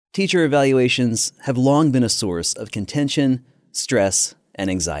Teacher evaluations have long been a source of contention, stress, and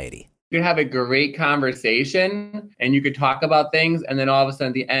anxiety. You could have a great conversation and you could talk about things, and then all of a sudden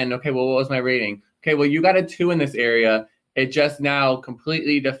at the end, okay, well, what was my rating? Okay, well, you got a 2 in this area. It just now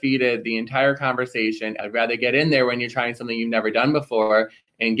completely defeated the entire conversation. I'd rather get in there when you're trying something you've never done before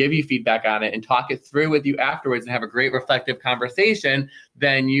and give you feedback on it and talk it through with you afterwards and have a great reflective conversation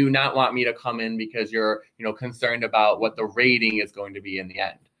than you not want me to come in because you're, concerned about what the rating is going to be in the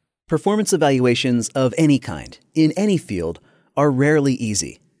end. Performance evaluations of any kind, in any field, are rarely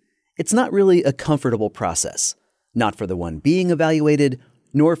easy. It's not really a comfortable process, not for the one being evaluated,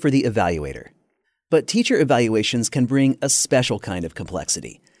 nor for the evaluator. But teacher evaluations can bring a special kind of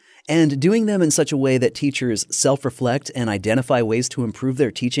complexity. And doing them in such a way that teachers self-reflect and identify ways to improve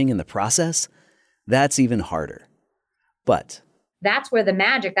their teaching in the process, that's even harder. But that's where the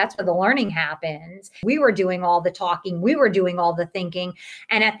magic, that's where the learning happens. We were doing all the talking, we were doing all the thinking.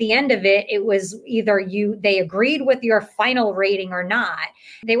 And at the end of it, it was either they agreed with your final rating or not.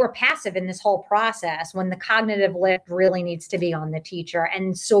 They were passive in this whole process when the cognitive lift really needs to be on the teacher.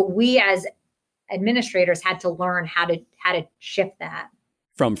 And so we as administrators had to learn how to shift that.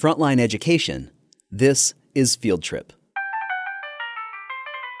 From Frontline Education, this is Field Trip.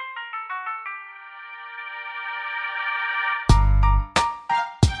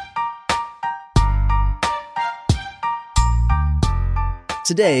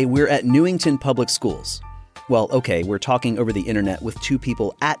 Today, we're at Newington Public Schools. Well, okay, we're talking over the internet with 2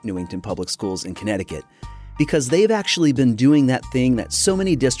 people at Newington Public Schools in Connecticut because they've actually been doing that thing that so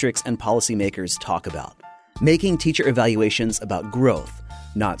many districts and policymakers talk about, making teacher evaluations about growth,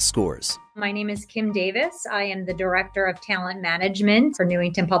 not scores. My name is Kim Davis. I am the Director of Talent Management for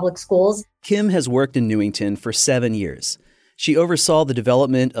Newington Public Schools. Kim has worked in Newington for 7 years. She oversaw the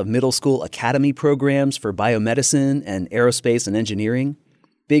development of middle school academy programs for biomedicine and aerospace and engineering,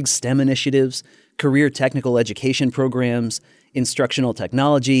 big STEM initiatives, career technical education programs, instructional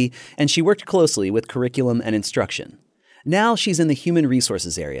technology, and she worked closely with curriculum and instruction. Now she's in the human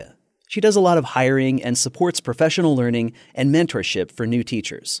resources area. She does a lot of hiring and supports professional learning and mentorship for new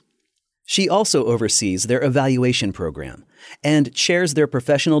teachers. She also oversees their evaluation program and chairs their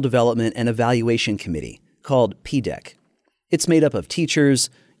professional development and evaluation committee called PDEC. It's made up of teachers,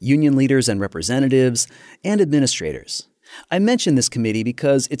 union leaders and representatives, and administrators. I mention this committee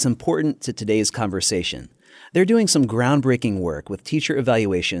because it's important to today's conversation. They're doing some groundbreaking work with teacher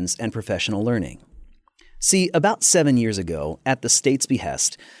evaluations and professional learning. See, about 7 years ago, at the state's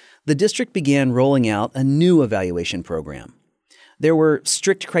behest, the district began rolling out a new evaluation program. There were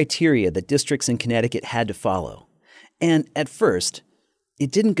strict criteria that districts in Connecticut had to follow. And at first,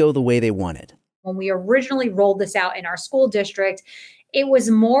 it didn't go the way they wanted. When we originally rolled this out in our school district, it was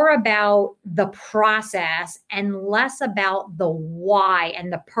more about the process and less about the why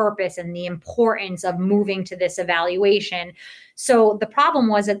and the purpose and the importance of moving to this evaluation. So the problem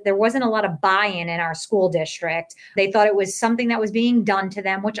was that there wasn't a lot of buy-in in our school district. They thought it was something that was being done to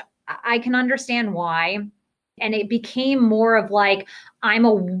them, which I can understand why. And it became more of like, I'm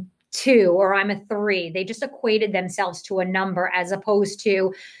a 2 or I'm a 3. They just equated themselves to a number as opposed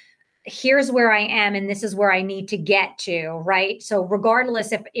to, here's where I am and this is where I need to get to, right? So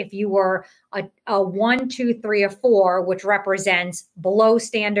regardless if you were a 1, 2, 3, or 4, which represents below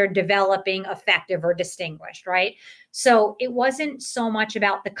standard, developing, effective, or distinguished, right? So it wasn't so much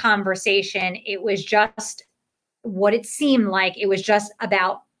about the conversation. It was just what it seemed like. It was just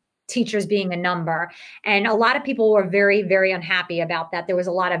about teachers being a number. And a lot of people were very, very unhappy about that. There was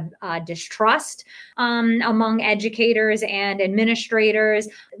a lot of distrust among educators and administrators.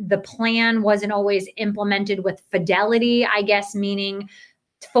 The plan wasn't always implemented with fidelity, I guess, meaning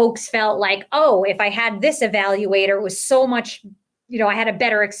folks felt like, oh, if I had this evaluator, it was so much, I had a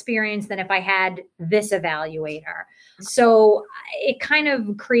better experience than if I had this evaluator. So it kind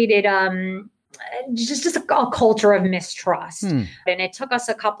of created just a culture of mistrust. And it took us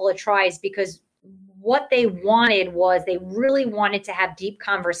a couple of tries because what they wanted was they really wanted to have deep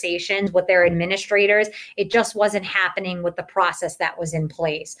conversations with their administrators. It just wasn't happening with the process that was in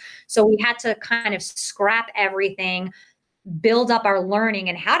place. So we had to kind of scrap everything, build up our learning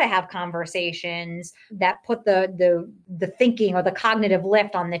and how to have conversations that put the thinking or the cognitive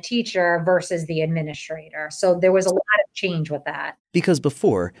lift on the teacher versus the administrator. So there was a lot of change with that. Because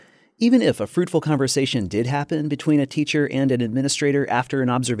before, even if a fruitful conversation did happen between a teacher and an administrator after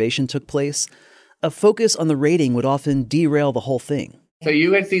an observation took place, a focus on the rating would often derail the whole thing. So you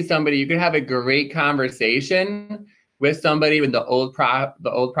could see somebody, you could have a great conversation with somebody with the old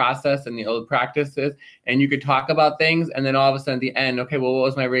process and the old practices, and you could talk about things, and then all of a sudden at the end, okay, well, what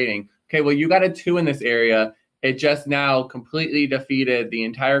was my rating? Okay, well, you got a 2 in this area. it just now completely defeated the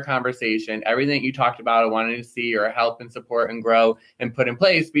entire conversation. Everything you talked about, I wanted to see or help and support and grow and put in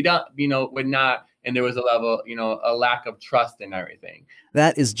place, would not. And there was a level, a lack of trust in everything.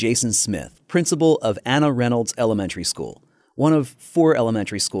 That is Jason Smith, principal of Anna Reynolds Elementary School, one of 4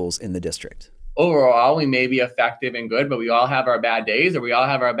 elementary schools in the district. Overall, we may be effective and good, but we all have our bad days or we all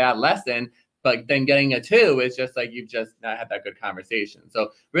have our bad lesson. But then getting a 2 is just like you've just not had that good conversation. So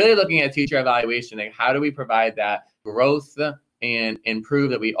really looking at teacher evaluation, like how do we provide that growth and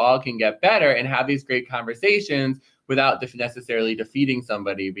improve that we all can get better and have these great conversations without necessarily defeating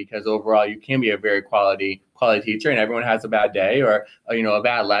somebody, because overall you can be a very quality teacher and everyone has a bad day or a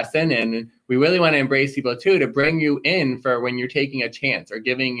bad lesson. And we really want to embrace people too, to bring you in for when you're taking a chance or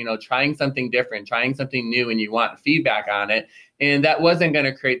giving, trying something different, trying something new, and you want feedback on it. And that wasn't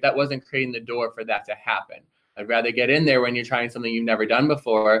creating the door for that to happen. I'd rather get in there when you're trying something you've never done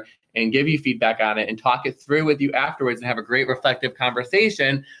before and give you feedback on it and talk it through with you afterwards and have a great reflective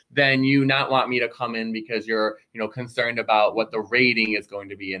conversation than you not want me to come in because you're, concerned about what the rating is going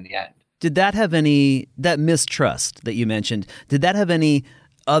to be in the end. Did that have that mistrust that you mentioned, did that have any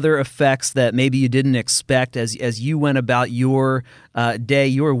other effects that maybe you didn't expect as you went about your day,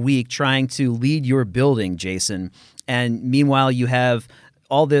 your week, trying to lead your building, Jason? And meanwhile, you have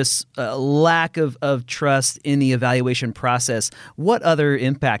all this lack of trust in the evaluation process. What other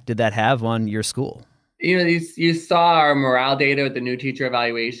impact did that have on your school? You saw our morale data with the new teacher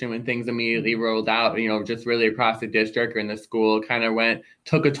evaluation when things immediately rolled out, just really across the district or in the school kind of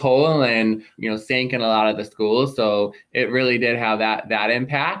took a toll and, sank in a lot of the schools. So it really did have that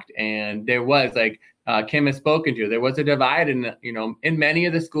impact. And there was, like Kim has spoken to, there was a divide in many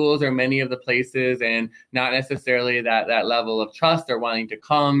of the schools or many of the places, and not necessarily that level of trust or wanting to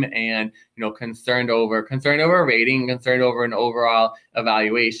come and, concerned over a rating, concerned over an overall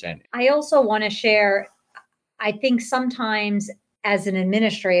evaluation. I also want to share, I think sometimes as an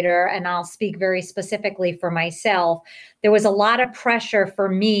administrator, and I'll speak very specifically for myself, there was a lot of pressure for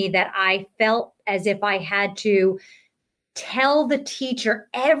me that I felt as if I had to tell the teacher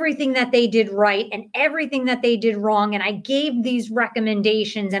everything that they did right and everything that they did wrong. And I gave these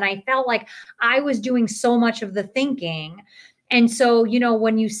recommendations and I felt like I was doing so much of the thinking. And so,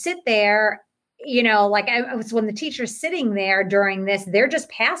 when you sit there, when the teacher's sitting there during this, they're just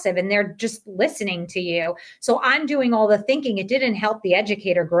passive and they're just listening to you. So I'm doing all the thinking. It didn't help the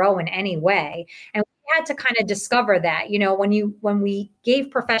educator grow in any way. And we had to kind of discover that, when we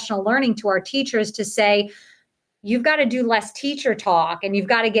gave professional learning to our teachers to say, you've got to do less teacher talk and you've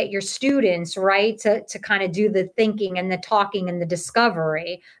got to get your students, right, to kind of do the thinking and the talking and the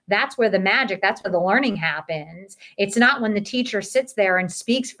discovery. That's where the magic, that's where the learning happens. It's not when the teacher sits there and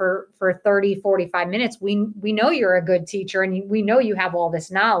speaks for 30, 45 minutes. We know you're a good teacher and we know you have all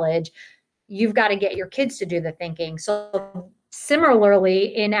this knowledge. You've got to get your kids to do the thinking. So similarly,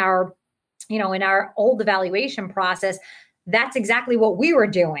 in our old evaluation process, that's exactly what we were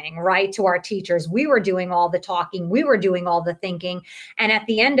doing, right? To our teachers, we were doing all the talking, we were doing all the thinking. And at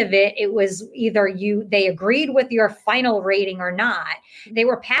the end of it, it was either they agreed with your final rating or not. They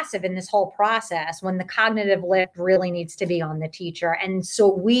were passive in this whole process when the cognitive lift really needs to be on the teacher. And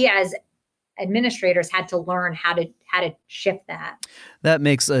so we as administrators had to learn how to shift that. That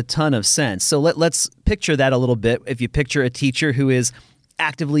makes a ton of sense. So let's picture that a little bit. If you picture a teacher who is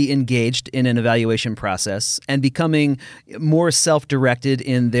actively engaged in an evaluation process and becoming more self-directed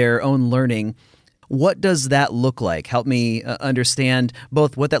in their own learning, what does that look like? Help me understand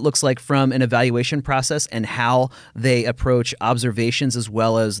both what that looks like from an evaluation process and how they approach observations as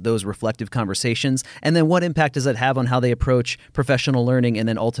well as those reflective conversations. And then what impact does that have on how they approach professional learning and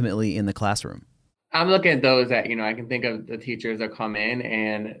then ultimately in the classroom? I'm looking at those that, I can think of the teachers that come in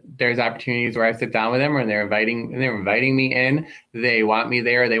and there's opportunities where I sit down with them and they're inviting me in. They want me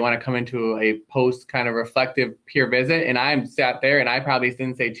there. They want to come into a post kind of reflective peer visit. And I'm sat there and I probably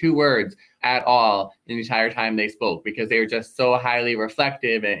didn't say 2 words at all the entire time they spoke because they were just so highly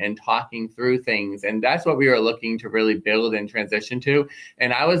reflective and talking through things. And that's what we were looking to really build and transition to.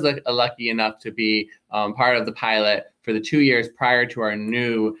 And I was lucky enough to be part of the pilot for the 2 years prior to our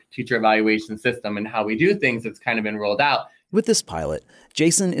new teacher evaluation system and how we do things that's kind of been rolled out. With this pilot,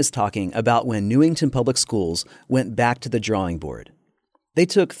 Jason is talking about when Newington Public Schools went back to the drawing board. They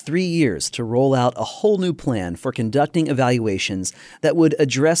took 3 years to roll out a whole new plan for conducting evaluations that would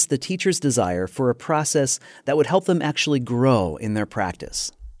address the teacher's desire for a process that would help them actually grow in their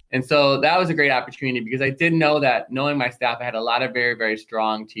practice. And so that was a great opportunity because I did know that, knowing my staff, I had a lot of very, very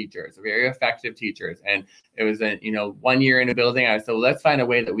strong teachers, very effective teachers. And it was, 1 year in a building. I said, well, let's find a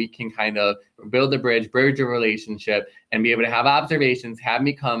way that we can kind of build a bridge a relationship, and be able to have observations, have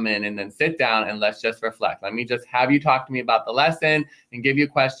me come in and then sit down and let's just reflect. Let me just have you talk to me about the lesson and give you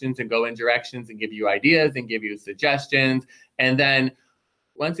questions and go in directions and give you ideas and give you suggestions. And then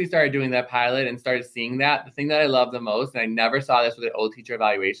once we started doing that pilot and started seeing that, the thing that I love the most, and I never saw this with an old teacher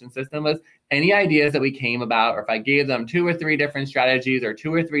evaluation system, was any ideas that we came about, or if I gave them 2 or 3 different strategies or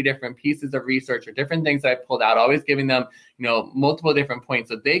 2 or 3 different pieces of research or different things that I pulled out, always giving them, multiple different points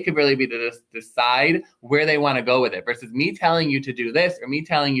so they could really be to decide where they want to go with it, versus me telling you to do this or me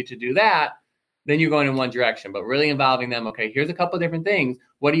telling you to do that. Then you're going in one direction, but really involving them. Okay, here's a couple of different things.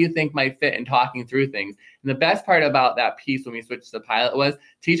 What do you think might fit, in talking through things? And the best part about that piece when we switched to the pilot was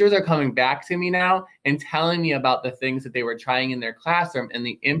teachers are coming back to me now and telling me about the things that they were trying in their classroom and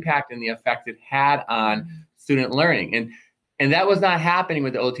the impact and the effect it had on student learning. And that was not happening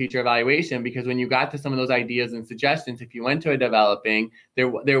with the old teacher evaluation, because when you got to some of those ideas and suggestions, if you went to a developing,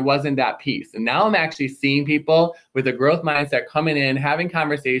 there wasn't that piece. And now I'm actually seeing people with a growth mindset coming in, having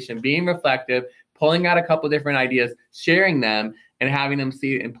conversation, being reflective, pulling out a couple different ideas, sharing them, and having them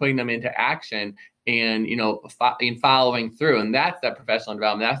see and putting them into action, and following through. And that's that professional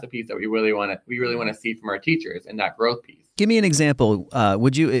development. That's the piece that we really want to see from our teachers, and that growth piece. Give me an example.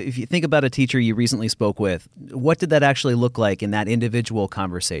 Would you, if you think about a teacher you recently spoke with, what did that actually look like in that individual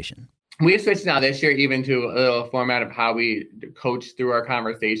conversation? We switched now this year even to a little format of how we coach through our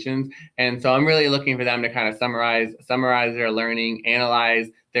conversations. And so I'm really looking for them to kind of summarize their learning, analyze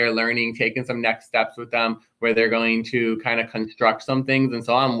their learning, taking some next steps with them where they're going to kind of construct some things. And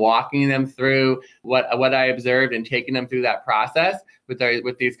so I'm walking them through what I observed and taking them through that process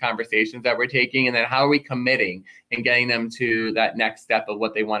with these conversations that we're taking. And then how are we committing and getting them to that next step of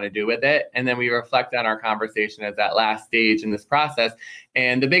what they want to do with it. And then we reflect on our conversation as that last stage in this process.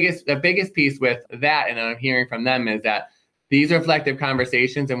 And the biggest piece with that, and I'm hearing from them, is that these reflective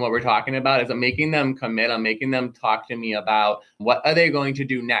conversations and what we're talking about is I'm making them commit. I'm making them talk to me about what are they going to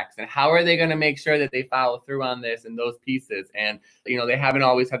do next, and how are they going to make sure that they follow through on this and those pieces. And, they haven't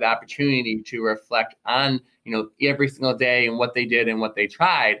always had the opportunity to reflect on, every single day and what they did and what they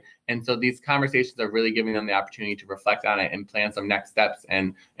tried. And so these conversations are really giving them the opportunity to reflect on it and plan some next steps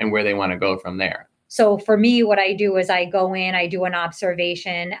and where they want to go from there. So for me, what I do is I go in, I do an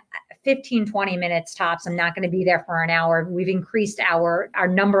observation, 15, 20 minutes tops. I'm not going to be there for an hour. We've increased our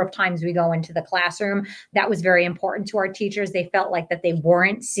number of times we go into the classroom. That was very important to our teachers. They felt like that they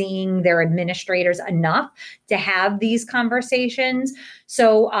weren't seeing their administrators enough to have these conversations.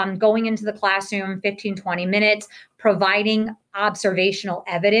 So going into the classroom, 15, 20 minutes, providing observational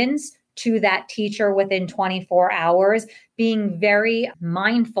evidence to that teacher within 24 hours, being very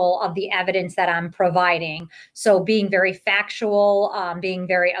mindful of the evidence that I'm providing. So being very factual, being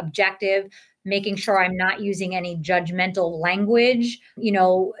very objective, making sure I'm not using any judgmental language,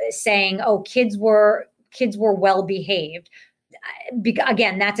 saying, oh, kids were well behaved.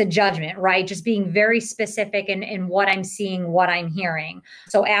 Again, that's a judgment, right? Just being very specific in what I'm seeing, what I'm hearing.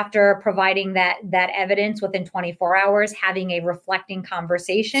 So after providing that evidence within 24 hours, having a reflecting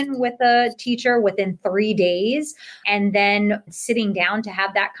conversation with a teacher within 3 days, and then sitting down to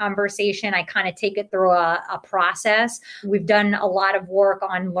have that conversation, I kind of take it through a process. We've done a lot of work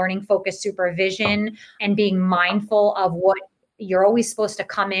on learning focused supervision and being mindful of what you're always supposed to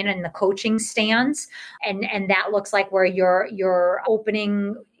come in the coaching stance. And that looks like where you're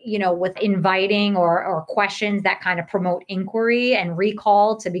opening, with inviting or questions that kind of promote inquiry and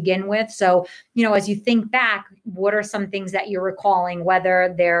recall to begin with. So, as you think back, what are some things that you're recalling,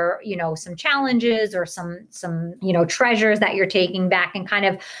 whether they're, some challenges or some treasures that you're taking back, and kind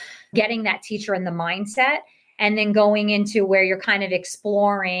of getting that teacher in the mindset. And then going into where you're kind of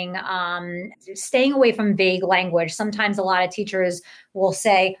exploring, staying away from vague language. Sometimes a lot of teachers will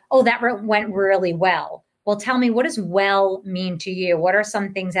say, oh, that went really well. Well, tell me, what does well mean to you? What are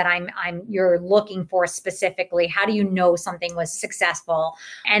some things that you're looking for specifically? How do you know something was successful?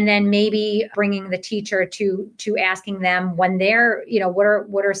 And then maybe bringing the teacher to asking them when they're,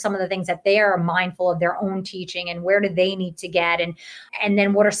 what are some of the things that they are mindful of their own teaching, and where do they need to get? And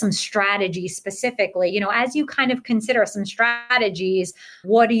then what are some strategies specifically? As you kind of consider some strategies,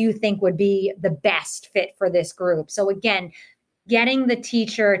 what do you think would be the best fit for this group? So again, getting the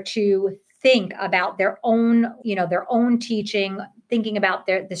teacher to think about their own, their own teaching, thinking about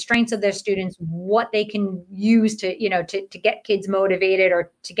the strengths of their students, what they can use to, to get kids motivated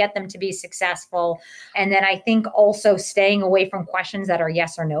or to get them to be successful. And then I think also staying away from questions that are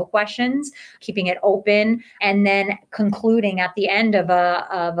yes or no questions, keeping it open, and then concluding at the end of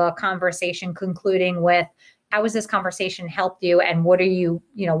a conversation, concluding with, how has this conversation helped you? And what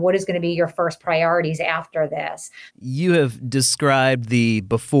what is going to be your first priorities after this? You have described the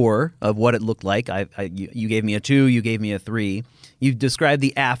before of what it looked like. You gave me a 2, you gave me a 3. You've described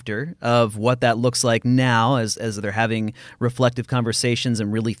the after of what that looks like now as they're having reflective conversations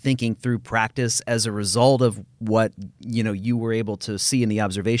and really thinking through practice as a result of what, you were able to see in the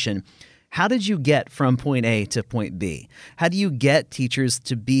observation. How did you get from point A to point B? How do you get teachers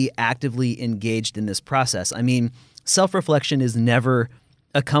to be actively engaged in this process? I mean, self-reflection is never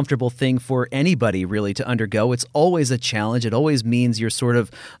a comfortable thing for anybody really to undergo. It's always a challenge. It always means you're sort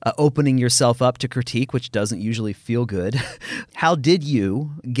of opening yourself up to critique, which doesn't usually feel good. How did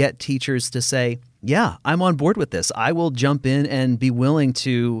you get teachers to say, yeah, I'm on board with this. I will jump in and be willing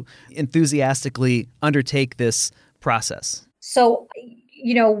to enthusiastically undertake this process? So,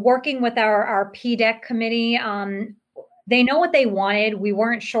 working with our PDEC committee, they know what they wanted. We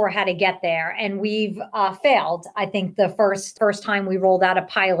weren't sure how to get there. And we've failed, I think, the first time we rolled out a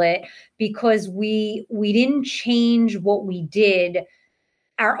pilot because we didn't change what we did,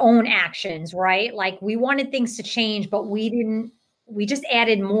 our own actions, right? Like we wanted things to change, but we just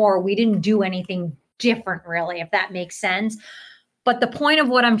added more. We didn't do anything different, really, if that makes sense. But the point of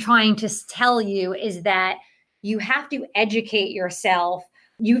what I'm trying to tell you is that you have to educate yourself.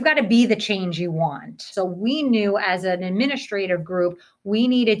 You've got to be the change you want. So we knew as an administrative group, we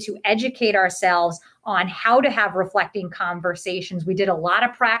needed to educate ourselves on how to have reflecting conversations. We did a lot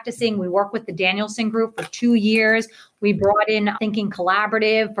of practicing. We worked with the Danielson Group for 2 years. We brought in Thinking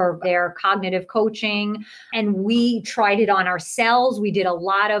Collaborative for their cognitive coaching, and we tried it on ourselves. We did a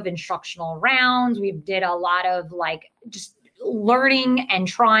lot of instructional rounds. We did a lot of just learning and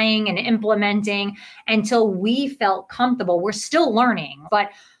trying and implementing until we felt comfortable. We're still learning, but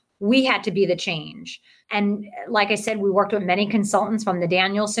we had to be the change. And like I said, we worked with many consultants from the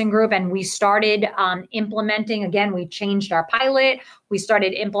Danielson Group, and we started implementing. Again, we changed our pilot. We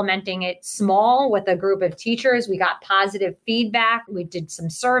started implementing it small with a group of teachers. We got positive feedback. We did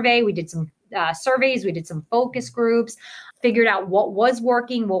some surveys. We did some focus groups, figured out what was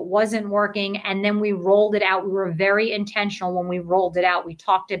working, what wasn't working, and then we rolled it out. We were very intentional when we rolled it out. We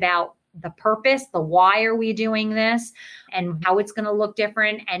talked about the purpose, the why are we doing this, and how it's going to look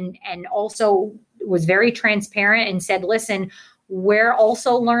different, and also was very transparent and said, listen, we're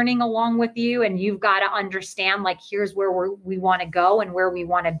also learning along with you, and you've got to understand, here's where we want to go and where we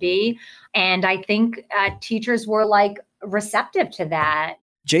want to be. And I think teachers were receptive to that.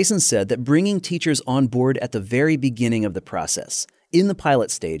 Jason said that bringing teachers on board at the very beginning of the process, in the pilot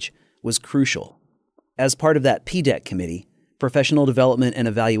stage, was crucial. As part of that PDEC committee, Professional Development and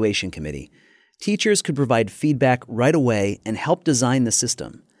Evaluation Committee, teachers could provide feedback right away and help design the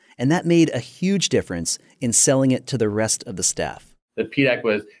system. And that made a huge difference in selling it to the rest of the staff. The PDEC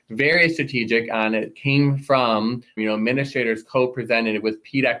was very strategic on it. Came from, administrators co-presented with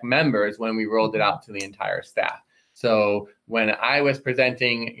PDEC members when we rolled it out to the entire staff. So when I was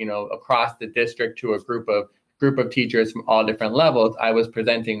presenting, across the district to a group of teachers from all different levels, I was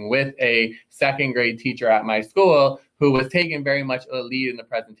presenting with a second grade teacher at my school who was taking very much a lead in the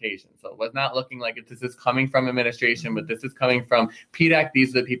presentation. So it was not looking like this is coming from administration, but this is coming from PDEC.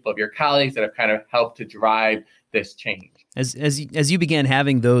 These are the people of your colleagues that have kind of helped to drive this change. As you began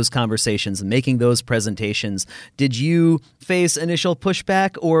having those conversations and making those presentations, did you face initial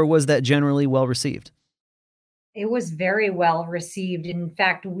pushback, or was that generally well received? It was very well received. In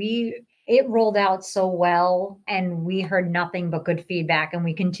fact, it rolled out so well, and we heard nothing but good feedback, and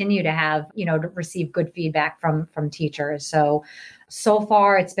we continue to have, to receive good feedback from teachers. So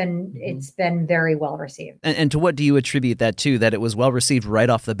far it's been very well received. And to what do you attribute that to, that it was well received right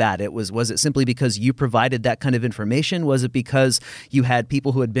off the bat? Was it simply because you provided that kind of information? Was it because you had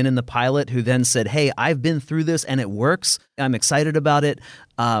people who had been in the pilot who then said, hey, I've been through this and it works, I'm excited about it?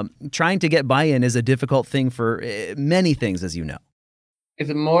 Trying to get buy-in is a difficult thing for many things, as you know.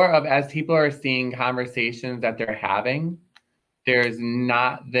 It's more of, as people are seeing conversations that they're having, there's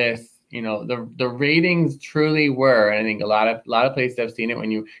not this, the ratings truly were, and I think a lot of places have seen it when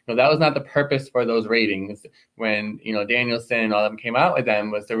that was not the purpose for those ratings when, Danielson and all of them came out with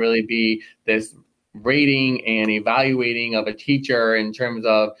them, was to really be this rating and evaluating of a teacher in terms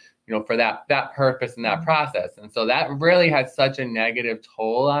of, for that purpose and that process. And so that really has such a negative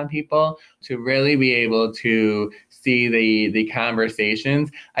toll on people to really be able to see the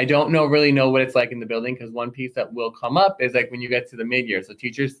conversations. I don't really know what it's like in the building, because one piece that will come up is like when you get to the mid-year. So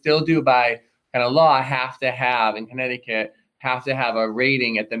teachers still do, by kind of law, in Connecticut, have to have a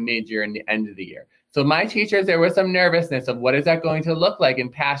rating at the mid-year and the end of the year. So my teachers, there was some nervousness of what is that going to look like in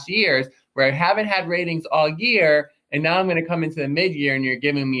past years where I haven't had ratings all year, and now I'm going to come into the mid-year and you're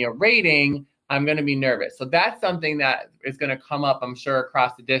giving me a rating. I'm going to be nervous. So that's something that is going to come up, I'm sure,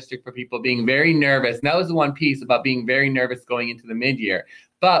 across the district for people being very nervous. And that was the one piece about being very nervous going into the mid-year.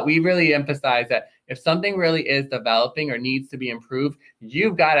 But we really emphasize that if something really is developing or needs to be improved,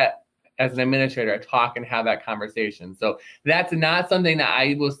 you've got to, as an administrator, talk and have that conversation. So that's not something that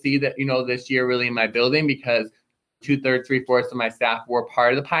I will see that, this year really in my building, because 2/3, 3/4 of my staff were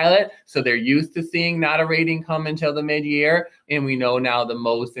part of the pilot. So they're used to seeing not a rating come until the mid-year. And we know now the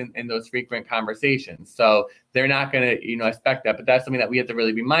most in those frequent conversations. So they're not going to, expect that. But that's something that we have to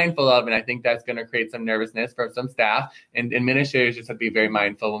really be mindful of. And I think that's going to create some nervousness for some staff, and administrators just have to be very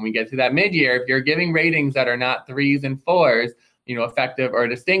mindful when we get to that mid-year. If you're giving ratings that are not 3s and 4s, effective or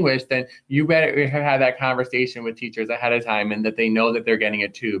distinguished, then you better have that conversation with teachers ahead of time, and that they know that they're getting a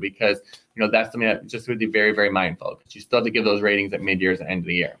 2, because, that's something that just would be very, very mindful, because you still have to give those ratings at mid-years and end of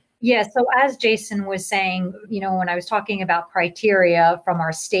the year. Yeah. So as Jason was saying, when I was talking about criteria from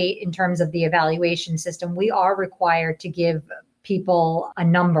our state in terms of the evaluation system, we are required to give people a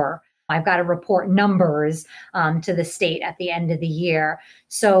number. I've got to report numbers to the state at the end of the year.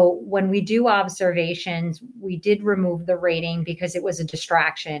 So when we do observations, we did remove the rating because it was a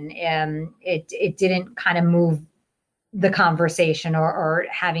distraction, and it didn't kind of move the conversation or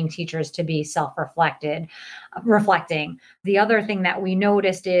having teachers to be reflecting. The other thing that we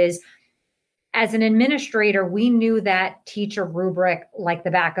noticed is, as an administrator, we knew that teacher rubric like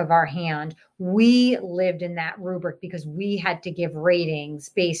the back of our hand. We lived in that rubric because we had to give ratings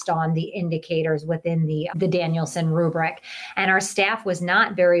based on the indicators within the Danielson rubric. And our staff was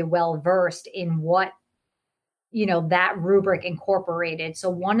not very well versed in what that rubric incorporated. So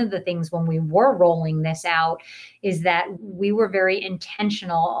one of the things when we were rolling this out is that we were very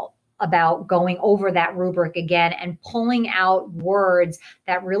intentional about going over that rubric again and pulling out words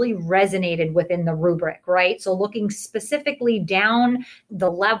that really resonated within the rubric, right? So looking specifically down the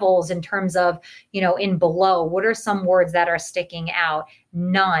levels in terms of, in below, what are some words that are sticking out?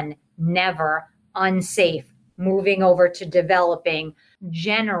 None, never, unsafe, moving over to developing,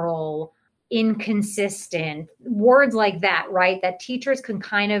 general, inconsistent, words like that, right? That teachers can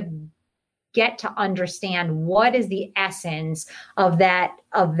kind of get to understand what is the essence of that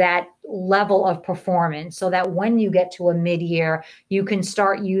level of performance, so that when you get to a mid-year, you can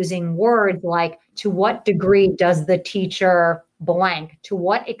start using words like, to what degree does the teacher blank? To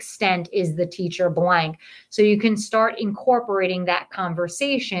what extent is the teacher blank? So you can start incorporating that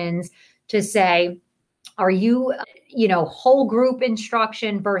conversations to say, are you, whole group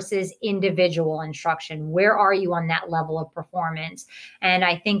instruction versus individual instruction? Where are you on that level of performance? And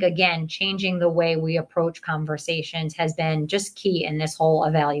I think, again, changing the way we approach conversations has been just key in this whole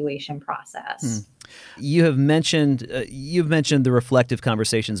evaluation process. You've mentioned the reflective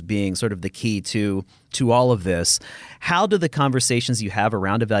conversations being sort of the key to all of this. How do the conversations you have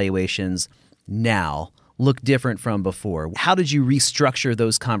around evaluations now look different from before? How did you restructure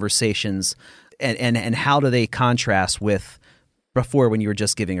those conversations? And how do they contrast with before, when you were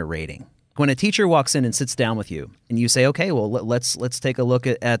just giving a rating? When a teacher walks in and sits down with you and you say, okay, well, let's take a look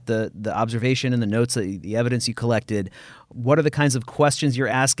at the observation and the notes, the evidence you collected. What are the kinds of questions you're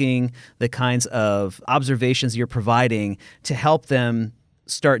asking, the kinds of observations you're providing to help them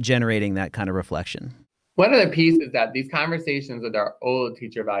start generating that kind of reflection? One of the pieces that these conversations with our old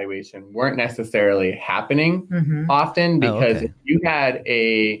teacher evaluation weren't necessarily happening often, because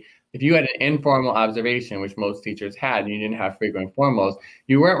if you had an informal observation, which most teachers had, and you didn't have frequent formals,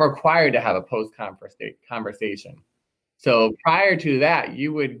 you weren't required to have a post-conversation. So prior to that,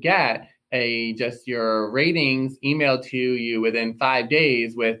 you would get just your ratings emailed to you within 5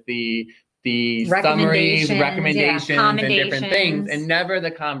 days with the summaries, recommendations, and different things, and never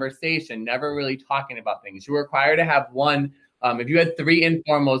the conversation, never really talking about things. You were required to have one. If you had 3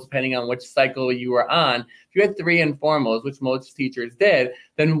 informals, depending on which cycle you were on, if you had 3 informals, which most teachers did,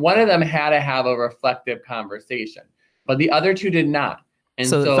 then one of them had to have a reflective conversation, but the other 2 did not. And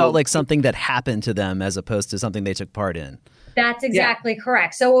so it felt like something that happened to them as opposed to something they took part in. That's exactly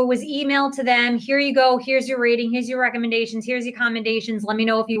correct. So it was emailed to them. Here you go. Here's your rating. Here's your recommendations. Here's your commendations. Let me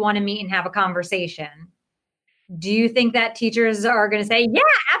know if you want to meet and have a conversation. Do you think that teachers are going to say, yeah,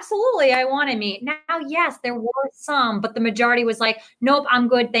 absolutely, I want to meet? Now, yes, there were some, but the majority was like, nope, I'm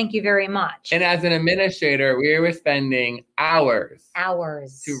good. Thank you very much. And as an administrator, we were spending hours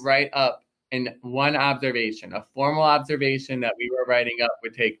Hours. to write up in one observation. A formal observation that we were writing up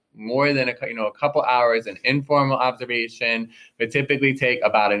would take more than a couple hours. An informal observation would typically take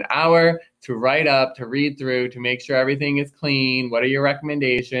about an hour to write up, to read through, to make sure everything is clean. What are your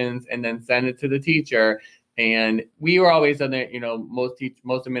recommendations? And then send it to the teacher. And we were always on the,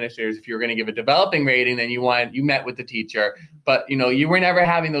 most administrators, if you were going to give a developing rating, then you met with the teacher, but you were never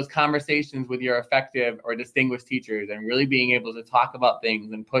having those conversations with your effective or distinguished teachers and really being able to talk about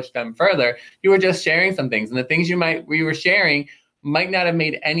things and push them further. You were just sharing some things, and the things we were sharing might not have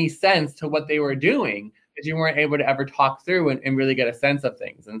made any sense to what they were doing, because you weren't able to ever talk through and really get a sense of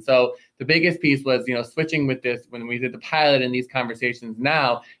things. And so the biggest piece was, switching with this when we did the pilot in these conversations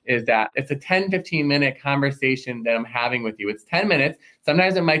now, is that it's a 10-15 minute conversation that I'm having with you. It's 10 minutes.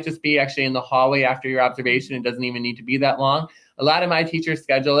 Sometimes it might just be actually in the hallway after your observation. It doesn't even need to be that long. A lot of my teachers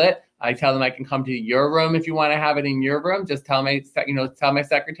schedule it. I tell them I can come to your room if you want to have it in your room. Just tell my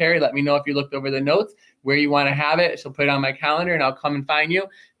secretary, let me know if you looked over the notes, where you want to have it. She'll put it on my calendar and I'll come and find you,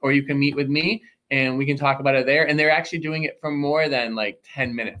 or you can meet with me and we can talk about it there. And they're actually doing it for more than like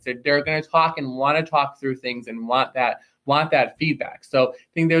 10 minutes. They're going to talk and want to talk through things and want that feedback. So I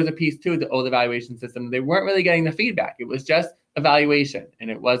think there was a piece too, the old evaluation system. They weren't really getting the feedback. It was just evaluation, and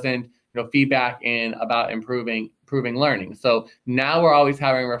it wasn't feedback about improving learning. So now we're always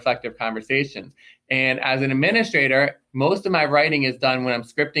having reflective conversations. And as an administrator, most of my writing is done when I'm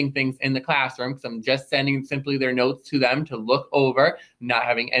scripting things in the classroom, because I'm just sending simply their notes to them to look over, not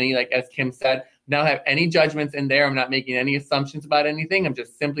having any, like as Kim said, not have any judgments in there. I'm not making any assumptions about anything. I'm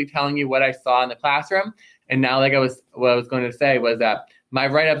just simply telling you what I saw in the classroom. And now, what I was going to say was that my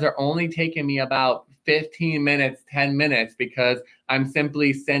write-ups are only taking me about 15 minutes, 10 minutes, because I'm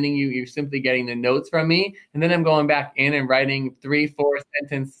simply sending you're simply getting the notes from me. And then I'm going back in and writing 3-4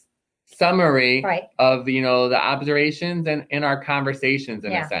 sentence summary of, the observations and in our conversations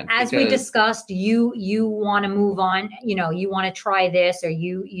in a sense. As we discussed, you want to move on, you want to try this, or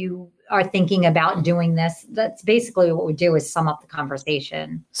you are thinking about doing this. That's basically what we do, is sum up the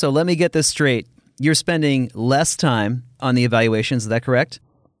conversation. So let me get this straight. You're spending less time on the evaluations, is that correct?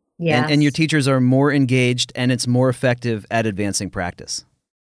 Yes. And your teachers are more engaged, and it's more effective at advancing practice.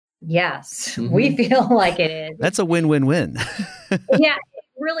 Yes, we feel like it is. That's a win-win-win. Yeah, it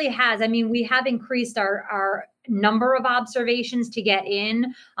really has. I mean, we have increased our number of observations to get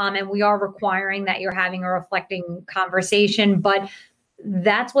in, and we are requiring that you're having a reflecting conversation, but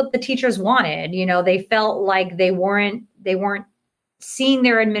that's what the teachers wanted. They felt like they weren't seeing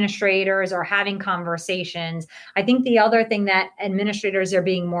their administrators or having conversations. I think the other thing that administrators are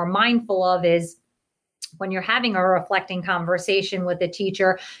being more mindful of is, when you're having a reflecting conversation with a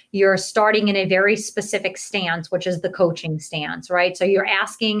teacher, you're starting in a very specific stance, which is the coaching stance, right? So you're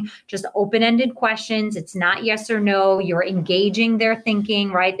asking just open-ended questions. It's not yes or no. You're engaging their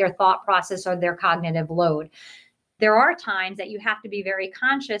thinking, right? Their thought process or their cognitive load. There are times that you have to be very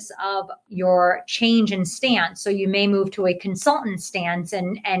conscious of your change in stance. So you may move to a consultant stance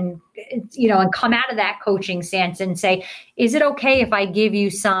and come out of that coaching stance and say, is it okay if I give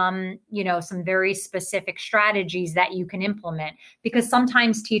you some very specific strategies that you can implement? Because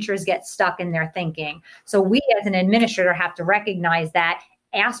sometimes teachers get stuck in their thinking. So we as an administrator have to recognize that,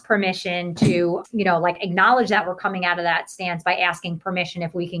 ask permission to, acknowledge that we're coming out of that stance by asking permission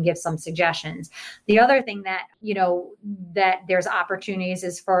if we can give some suggestions. The other thing that, that there's opportunities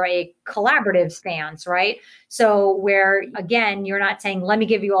is for a collaborative stance, right? So where, again, you're not saying, let me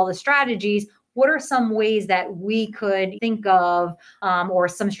give you all the strategies. What are some ways that we could think of, or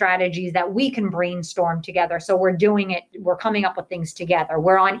some strategies that we can brainstorm together? So we're doing it, we're coming up with things together.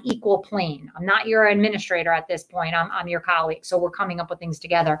 We're on equal plane. I'm not your administrator at this point. I'm your colleague. So we're coming up with things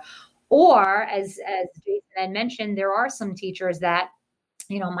together. Or as Jason had mentioned, there are some teachers that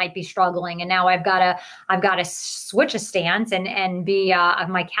might be struggling. And now I've got to switch a stance and be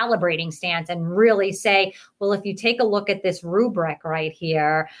my calibrating stance and really say, well, if you take a look at this rubric right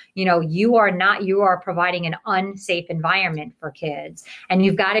here, you are providing an unsafe environment for kids. And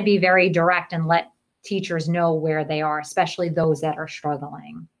you've got to be very direct and let teachers know where they are, especially those that are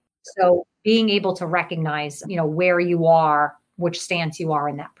struggling. So being able to recognize, where you are, which stance you are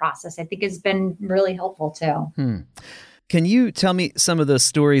in that process, I think has been really helpful too. Can you tell me some of the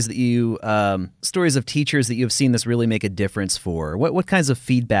stories that stories of teachers that you've seen this really make a difference for? What kinds of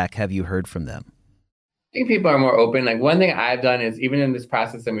feedback have you heard from them? I think people are more open. Like, one thing I've done is, even in this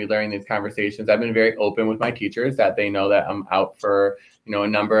process of me learning these conversations, I've been very open with my teachers, that they know that I'm out for a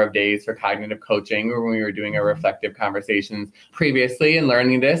number of days for cognitive coaching when we were doing our reflective conversations previously and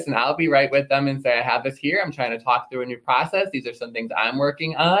learning this. And I'll be right with them and say, I have this here. I'm trying to talk through a new process. These are some things I'm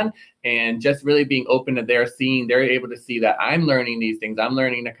working on. And just really being open to they're able to see that I'm learning these things. I'm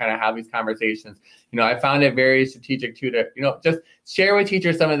learning to kind of have these conversations. I found it very strategic too to, just share with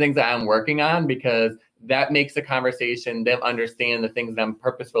teachers some of the things that I'm working on, because that makes the conversation, them understand the things that I'm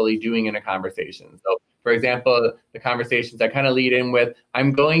purposefully doing in a conversation. So for example, the conversations I kind of lead in with,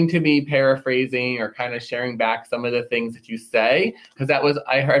 I'm going to be paraphrasing or kind of sharing back some of the things that you say, because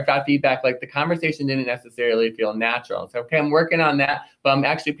I got feedback, like the conversation didn't necessarily feel natural. So, okay, I'm working on that, but I'm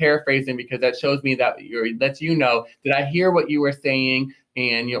actually paraphrasing because that shows me that lets you know, did I hear what you were saying?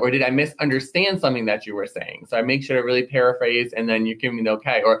 And, or did I misunderstand something that you were saying? So I make sure to really paraphrase, and then you give me the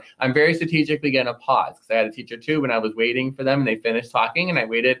okay. Or I'm very strategically going to pause, because I had a teacher too, when I was waiting for them and they finished talking, and I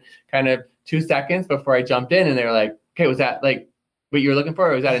waited kind of 2 seconds before I jumped in, and they were like, okay, was that like what you were looking for,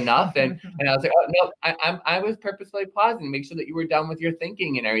 or was that enough? And I was like, oh no, I was purposefully pausing to make sure that you were done with your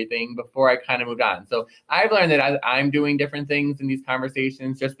thinking and everything before I kind of moved on. So I've learned that as I'm doing different things in these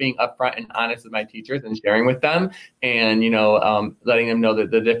conversations, just being upfront and honest with my teachers and sharing with them, and letting them know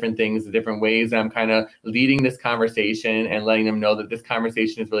that the different things, the different ways I'm kind of leading this conversation, and letting them know that this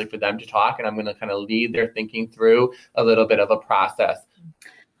conversation is really for them to talk, and I'm going to kind of lead their thinking through a little bit of a process.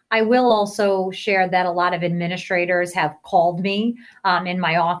 I will also share that a lot of administrators have called me in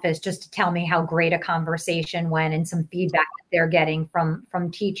my office just to tell me how great a conversation went, and some feedback that they're getting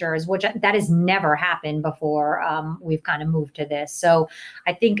from teachers, which that has never happened before. We've kind of moved to this. So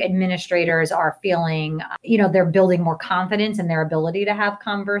I think administrators are feeling, they're building more confidence in their ability to have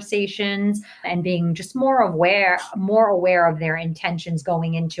conversations, and being just more aware of their intentions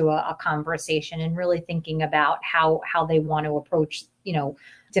going into a conversation, and really thinking about how they want to approach,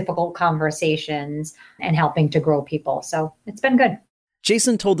 difficult conversations and helping to grow people. So it's been good.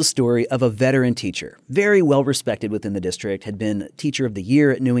 Jason told the story of a veteran teacher, very well respected within the district, had been Teacher of the Year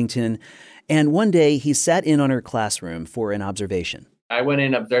at Newington, and one day he sat in on her classroom for an observation. I went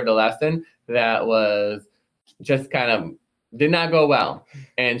in and observed a lesson that was just kind of did not go well.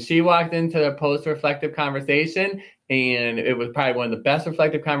 And she walked into the post-reflective conversation, and it was probably one of the best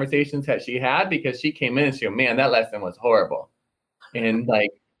reflective conversations that she had, because she came in and she goes, man, that lesson was horrible. And like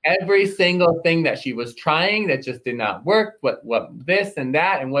every single thing that she was trying that just did not work, what this and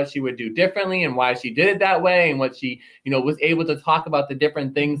that, and what she would do differently, and why she did it that way, and what she, was able to talk about the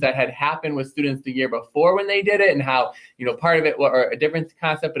different things that had happened with students the year before when they did it, and how, part of it or a different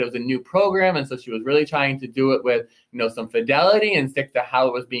concept, but it was a new program. And so she was really trying to do it with, some fidelity and stick to how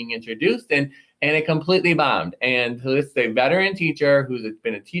it was being introduced. And it completely bombed. And so this is a veteran teacher who's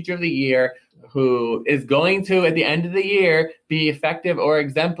been a Teacher of the Year, who is going to, at the end of the year, be effective or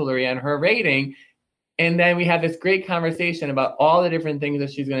exemplary on her rating. And then we have this great conversation about all the different things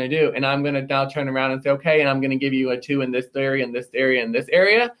that she's going to do. And I'm going to now turn around and say, okay, and I'm going to give you a 2 in this area, and this area, and this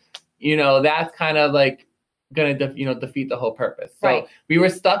area. That's kind of like going to, defeat the whole purpose. So right. We were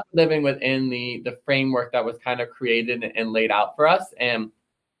stuck living within the framework that was kind of created and laid out for us. And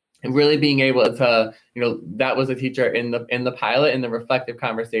really being able to, that was a teacher in the pilot, in the reflective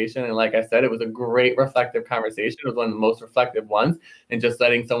conversation. And like I said, it was a great reflective conversation. It was one of the most reflective ones. And just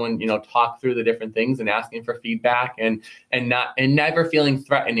letting someone, talk through the different things and asking for feedback, and never feeling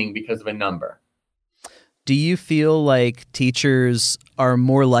threatening because of a number. Do you feel like teachers are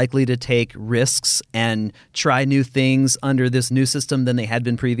more likely to take risks and try new things under this new system than they had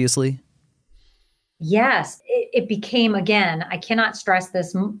been previously? Yes, it became, again, I cannot stress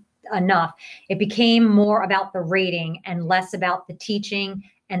this enough. It became more about the rating and less about the teaching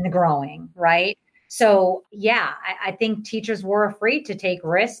and the growing, right? So yeah, I think teachers were afraid to take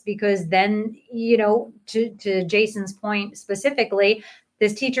risks, because then, to Jason's point specifically,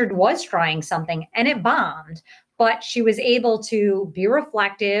 this teacher was trying something and it bombed, but she was able to be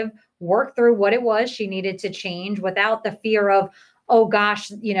reflective, work through what it was she needed to change without the fear of, oh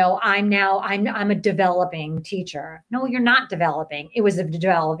gosh, I'm a developing teacher. No, you're not developing. It was a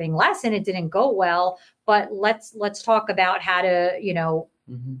developing lesson. It didn't go well, but let's talk about how to,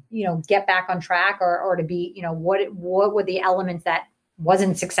 get back on track, or to be, what were the elements that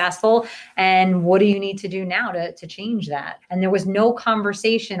wasn't successful, and what do you need to do now to change that? And there was no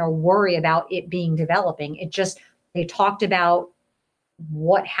conversation or worry about it being developing. They talked about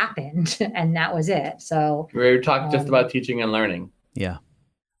what happened, and that was it. So we were talking just about teaching and learning. Yeah.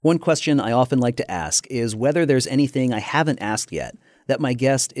 One question I often like to ask is whether there's anything I haven't asked yet that my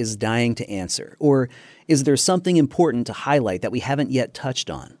guest is dying to answer, or is there something important to highlight that we haven't yet touched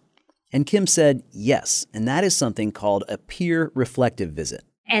on? And Kim said yes, and that is something called a peer reflective visit.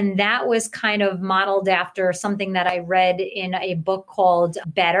 And that was kind of modeled after something that I read in a book called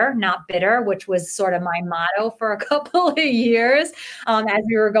Better, Not Bitter, which was sort of my motto for a couple of years as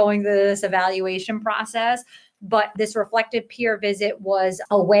we were going through this evaluation process. But this reflective peer visit was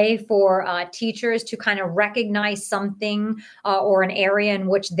a way for teachers to kind of recognize something or an area in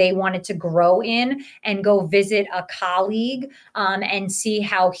which they wanted to grow in and go visit a colleague and see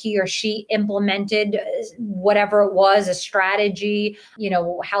how he or she implemented whatever it was, a strategy,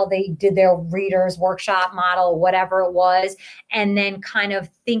 how they did their readers workshop model, whatever it was, and then kind of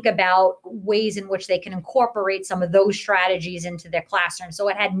think about ways in which they can incorporate some of those strategies into their classroom. So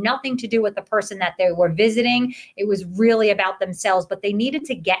it had nothing to do with the person that they were visiting. It was really about themselves, but they needed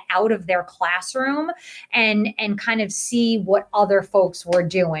to get out of their classroom and kind of see what other folks were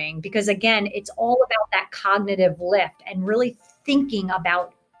doing. Because again, it's all about that cognitive lift and really thinking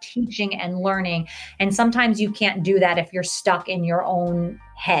about teaching and learning. And sometimes you can't do that if you're stuck in your own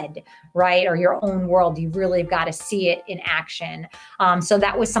head, right? Or your own world. You really got to see it in action. So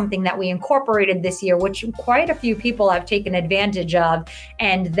that was something that we incorporated this year, which quite a few people have taken advantage of.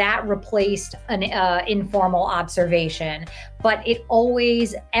 And that replaced an informal observation. But it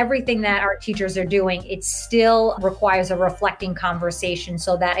always, everything that our teachers are doing, it still requires a reflecting conversation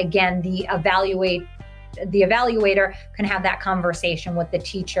so that, again, the evaluator can have that conversation with the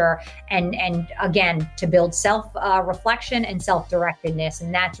teacher and again, to build self-reflection and self-directedness.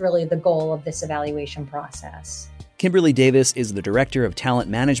 And that's really the goal of this evaluation process. Kimberly Davis is the Director of Talent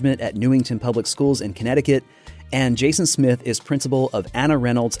Management at Newington Public Schools in Connecticut, and Jason Smith is principal of Anna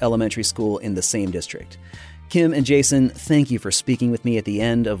Reynolds Elementary School in the same district. Kim and Jason, thank you for speaking with me at the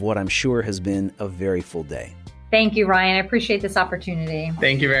end of what I'm sure has been a very full day. Thank you, Ryan. I appreciate this opportunity.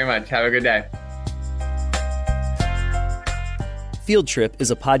 Thank you very much. Have a good day. Field Trip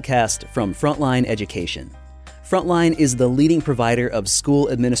is a podcast from Frontline Education. Frontline is the leading provider of school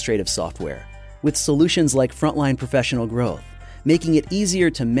administrative software, with solutions like Frontline Professional Growth, making it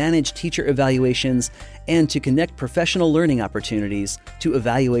easier to manage teacher evaluations and to connect professional learning opportunities to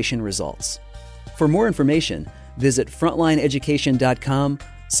evaluation results. For more information, visit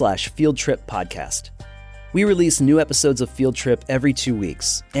frontlineeducation.com/fieldtrippodcast. We release new episodes of Field Trip every 2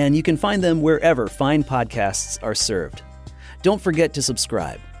 weeks, and you can find them wherever fine podcasts are served. Don't forget to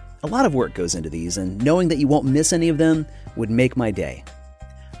subscribe. A lot of work goes into these, and knowing that you won't miss any of them would make my day.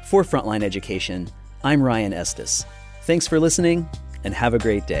 For Frontline Education, I'm Ryan Estes. Thanks for listening, and have a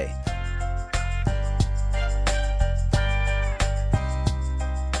great day.